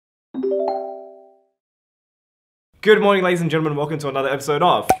Good morning, ladies and gentlemen, welcome to another episode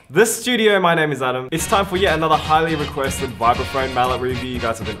of The Studio. My name is Adam. It's time for yet another highly requested Vibraphone Mallet review. You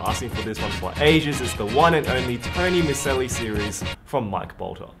guys have been asking for this one for ages. It's the one and only Tony Miceli series from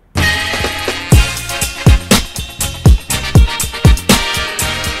Balter.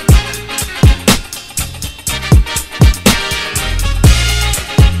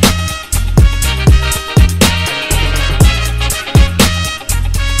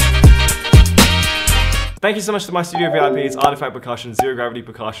 Thank you so much to my studio VIPs, Artifact Percussion, Zero Gravity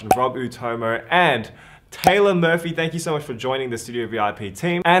Percussion, Rob Utomo, and Taylor Murphy. Thank you so much for joining the studio VIP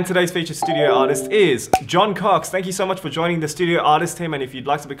team. And today's featured studio artist is John Cox. Thank you so much for joining the studio artist team. And if you'd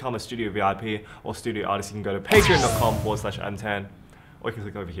like to become a studio VIP or studio artist, you can go to patreon.com/am10, or you can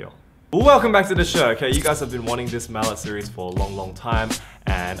click over here. Welcome back to the show. Okay, you guys have been wanting this mallet series for a long time,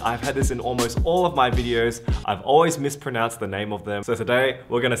 and I've had this in almost all of my videos. I've always mispronounced the name of them, so today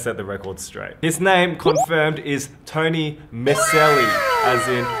we're gonna set the record straight. His name, confirmed, is Tony Miceli, as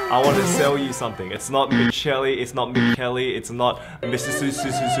in, I want to sell you something. It's not Miceli, it's not Miceli, it's not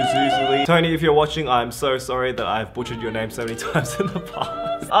Mrs. Tony, if you're watching, I'm so sorry that I've butchered your name so many times in the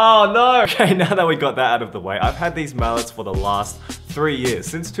past. Oh no! Okay, now that we got that out of the way, I've had these mallets for the last 3 years.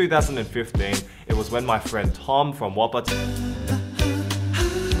 Since 2015, it was when my friend Tom from Whopper.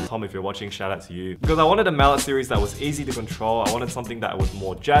 Tom, if you're watching, shout out to you. Because I wanted a mallet series that was easy to control, I wanted something that was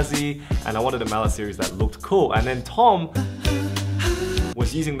more jazzy, and I wanted a mallet series that looked cool. And then Tom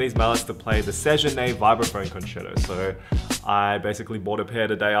was using these mallets to play the Sejourné Vibraphone Concerto, so I basically bought a pair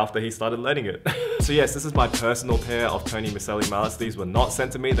the day after he started learning it. So yes, this is my personal pair of Tony Miceli mallets. These were not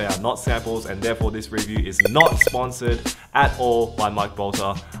sent to me, they are not samples, and therefore this review is not sponsored at all by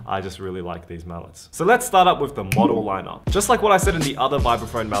Balter. I just really like these mallets. So let's start up with the model lineup. Just like what I said in the other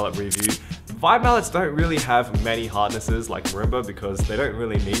Vibraphone mallet review, Vibe mallets don't really have many hardnesses like Marimba because they don't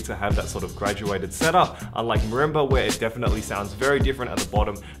really need to have that sort of graduated setup. Unlike Marimba, where it definitely sounds very different at the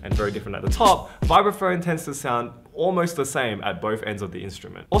bottom and very different at the top, Vibraphone tends to sound almost the same at both ends of the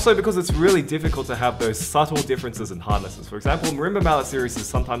instrument. Also, because it's really difficult to have those subtle differences in hardnesses. For example, Marimba mallet series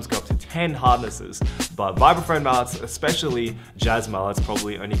sometimes go up to 10 hardnesses, but Vibraphone mallets, especially jazz mallets,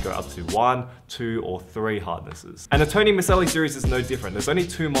 probably only go up to 1, 2, or 3 hardnesses. And the Tony Miceli series is no different. There's only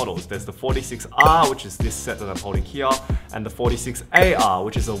 2 models. There's the 46R, which is this set that I'm holding here, and the 46AR,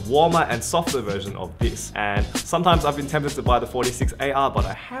 which is a warmer and softer version of this. And sometimes I've been tempted to buy the 46AR, but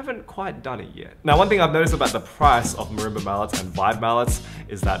I haven't quite done it yet. Now, one thing I've noticed about the price of Marimba mallets and Vibe mallets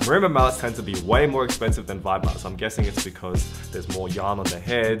is that Marimba mallets tend to be way more expensive than Vibe mallets. I'm guessing it's because there's more yarn on the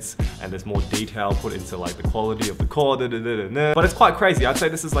heads and there's more detail put into like the quality of the core, but it's quite crazy. I'd say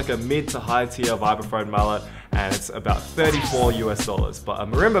this is like a mid to high tier Vibraphone mallet, and it's about $34 US, but a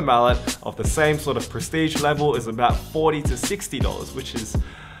Marimba mallet of the same sort of prestige level is about $40 to $60, which is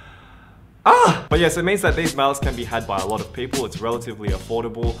but yes, it means that these mallets can be had by a lot of people. It's relatively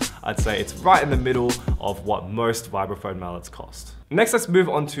affordable. I'd say it's right in the middle of what most Vibraphone mallets cost. Next, let's move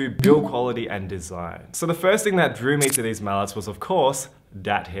on to build quality and design. So the first thing that drew me to these mallets was, of course,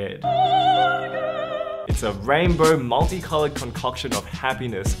 that head. It's a rainbow, multicolored concoction of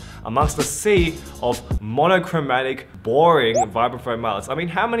happiness amongst a sea of monochromatic, boring Vibraphone mallets. I mean,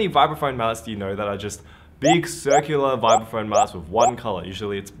 how many Vibraphone mallets do you know that are just big circular Vibraphone mallets with one color?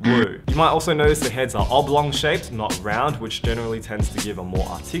 Usually it's blue. You might also notice the heads are oblong shaped, not round, which generally tends to give a more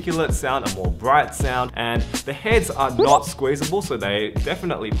articulate sound, a more bright sound. And the heads are not squeezable, so they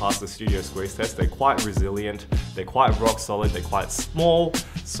definitely pass the studio squeeze test. They're quite resilient, they're quite rock solid, they're quite small,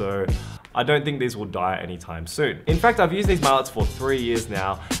 so I don't think these will die anytime soon. In fact, I've used these mallets for 3 years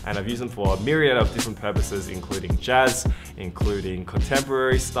now, and I've used them for a myriad of different purposes, including jazz, including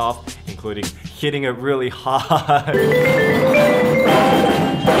contemporary stuff, including hitting it really hard.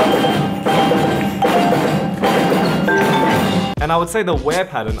 And I would say the wear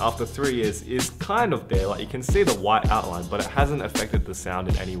pattern after 3 years is kind of there. Like, you can see the white outline, but it hasn't affected the sound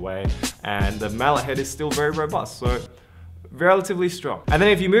in any way. And the mallet head is still very robust, so relatively strong. And then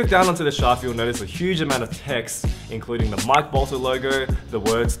if you move down onto the shaft, you'll notice a huge amount of text, including the Balter logo, the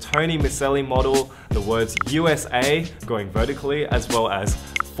words Tony Miceli model, the words USA going vertically, as well as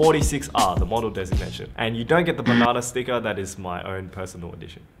 46R, the model designation. And you don't get the banana sticker, that is my own personal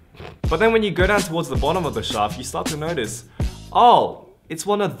edition. But then when you go down towards the bottom of the shaft, you start to notice, oh, it's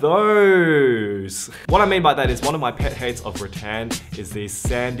one of those. What I mean by that is one of my pet hates of rattan is these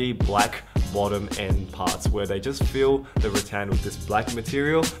sandy black bottom end parts where they just fill the rattan with this black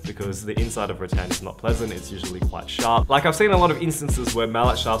material because the inside of rattan is not pleasant, it's usually quite sharp. Like, I've seen a lot of instances where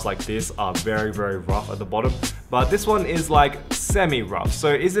mallet shafts like this are very rough at the bottom, but this one is like semi-rough. So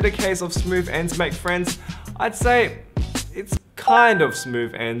is it a case of smooth ends make friends? I'd say it's kind of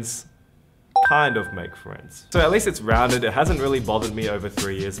smooth ends kind of make friends. So at least it's rounded. It hasn't really bothered me over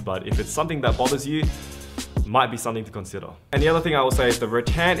 3 years, but if it's something that bothers you, might be something to consider. And the other thing I will say is the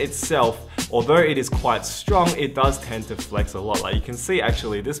rattan itself, although it is quite strong, it does tend to flex a lot. Like you can see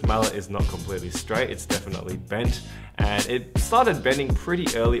actually this mallet is not completely straight, it's definitely bent, and it started bending pretty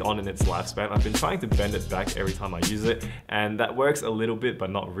early on in its lifespan. I've been trying to bend it back every time I use it, and that works a little bit, but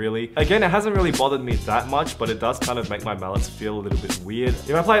not really. Again, it hasn't really bothered me that much, but it does kind of make my mallets feel a little bit weird.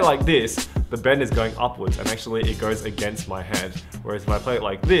 If I play it like this, the bend is going upwards, and actually it goes against my hand. Whereas if I play it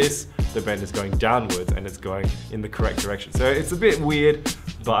like this, the bend is going downwards, and it's going in the correct direction. So it's a bit weird,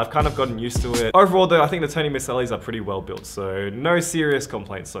 but I've kind of gotten used to it. Overall though, I think the Tony Micelis are pretty well built, so no serious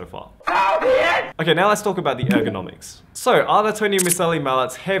complaints so far. Okay, now let's talk about the ergonomics. So, are the Tony Miceli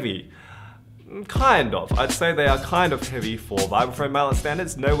mallets heavy? Kind of. I'd say they are kind of heavy for Vibraphone mallet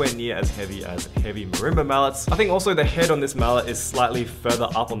standards, nowhere near as heavy as heavy marimba mallets. I think also the head on this mallet is slightly further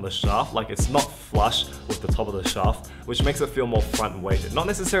up on the shaft, like it's not flush with the top of the shaft, which makes it feel more front weighted. Not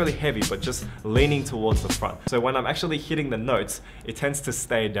necessarily heavy, but just leaning towards the front. So when I'm actually hitting the notes, it tends to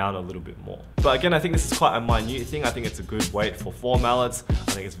stay down a little bit more. But again, I think this is quite a minute thing. I think it's a good weight for 4 mallets. I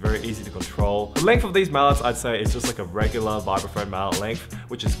think it's very easy to control. The length of these mallets, I'd say, is just like a regular Vibraphone mallet length,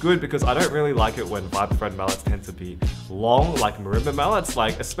 which is good because I don't really like it when Vibraphone mallets tend to be long, like marimba mallets,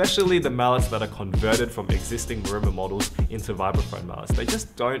 like especially the mallets that are converted from existing marimba models into Vibraphone mallets. They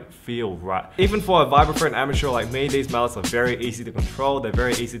just don't feel right. Even for a Vibraphone amateur like me, these mallets are very easy to control. They're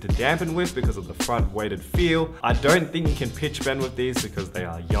very easy to dampen with because of the front weighted feel. I don't think you can pitch bend with these because they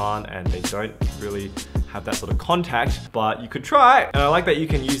are yarn and they don't really have that sort of contact, but you could try. And I like that you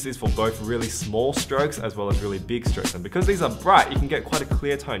can use these for both really small strokes as well as really big strokes. And because these are bright, you can get quite a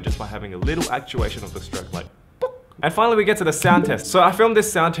clear tone just by having a little actuation of the stroke, like boop. And finally we get to the sound test. So I filmed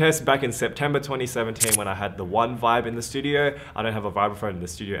this sound test back in September 2017 when I had the One Vibe in the studio. I don't have a Vibraphone in the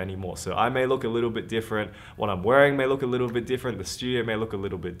studio anymore, so I may look a little bit different. What I'm wearing may look a little bit different. The studio may look a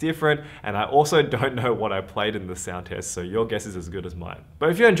little bit different. And I also don't know what I played in the sound test, so your guess is as good as mine. But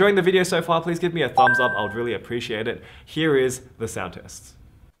if you're enjoying the video so far, please give me a thumbs up. I would really appreciate it. Here is the sound test.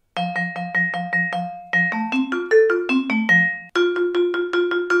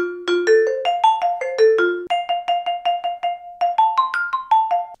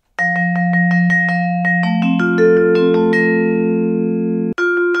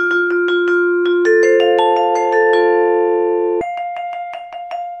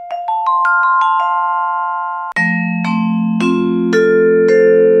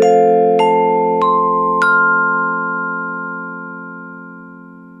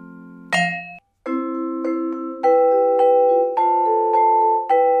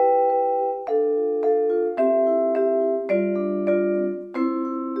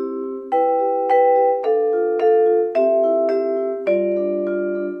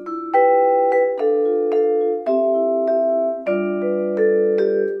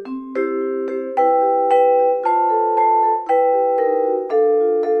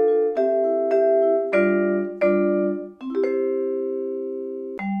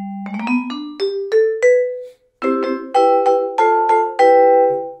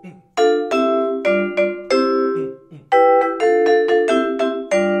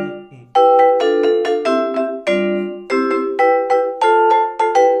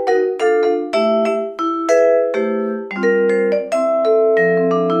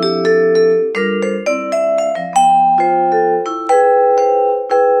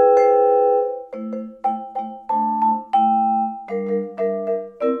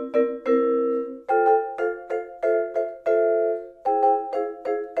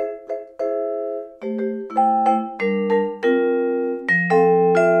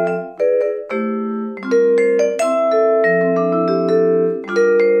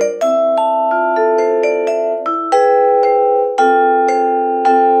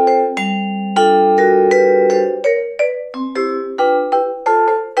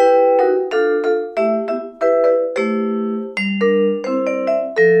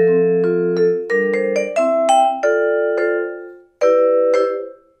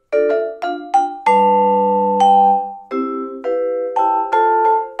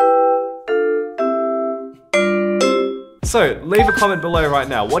 So leave a comment below right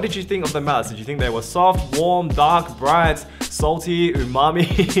now. What did you think of the mallets? Did you think they were soft, warm, dark, bright, salty,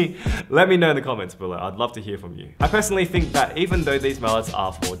 umami? Let me know in the comments below. I'd love to hear from you. I personally think that even though these mallets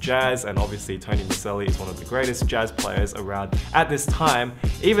are for jazz, and obviously Tony Miceli is one of the greatest jazz players around at this time,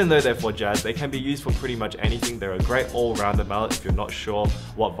 even though they're for jazz, they can be used for pretty much anything. They're a great all-rounder mallet if you're not sure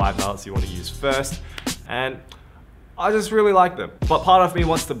what vibe mallets you want to use first. And I just really like them. But part of me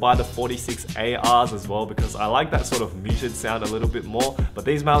wants to buy the 46ARs as well because I like that sort of muted sound a little bit more. But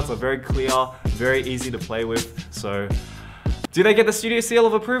these mallets are very clear, very easy to play with. So, do they get the studio seal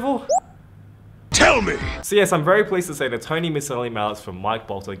of approval? Tell me! So yes, I'm very pleased to say the Tony Miceli mallets from Mike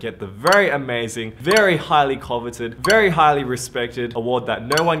Balter get the very amazing, very highly coveted, very highly respected award that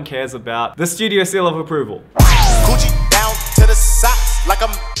no one cares about, the studio seal of approval. Gucci down to the socks like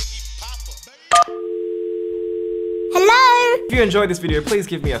I'm... Hello! If you enjoyed this video, please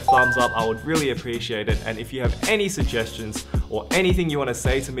give me a thumbs up. I would really appreciate it. And if you have any suggestions or anything you want to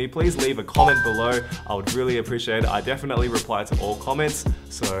say to me, please leave a comment below. I would really appreciate it. I definitely reply to all comments,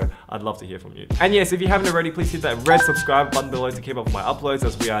 so I'd love to hear from you. And yes, if you haven't already, please hit that red subscribe button below to keep up with my uploads,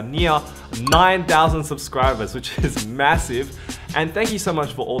 as we are near 9,000 subscribers, which is massive. And thank you so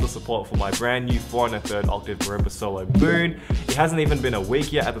much for all the support for my brand new 4 1/3 octave marimba solo Moon. It hasn't even been a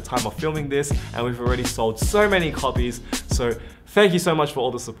week yet at the time of filming this, and we've already sold so many copies. So thank you so much for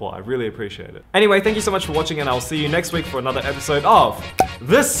all the support. I really appreciate it. Anyway, thank you so much for watching, and I'll see you next week for another episode of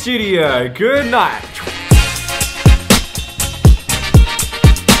The Studio. Good night.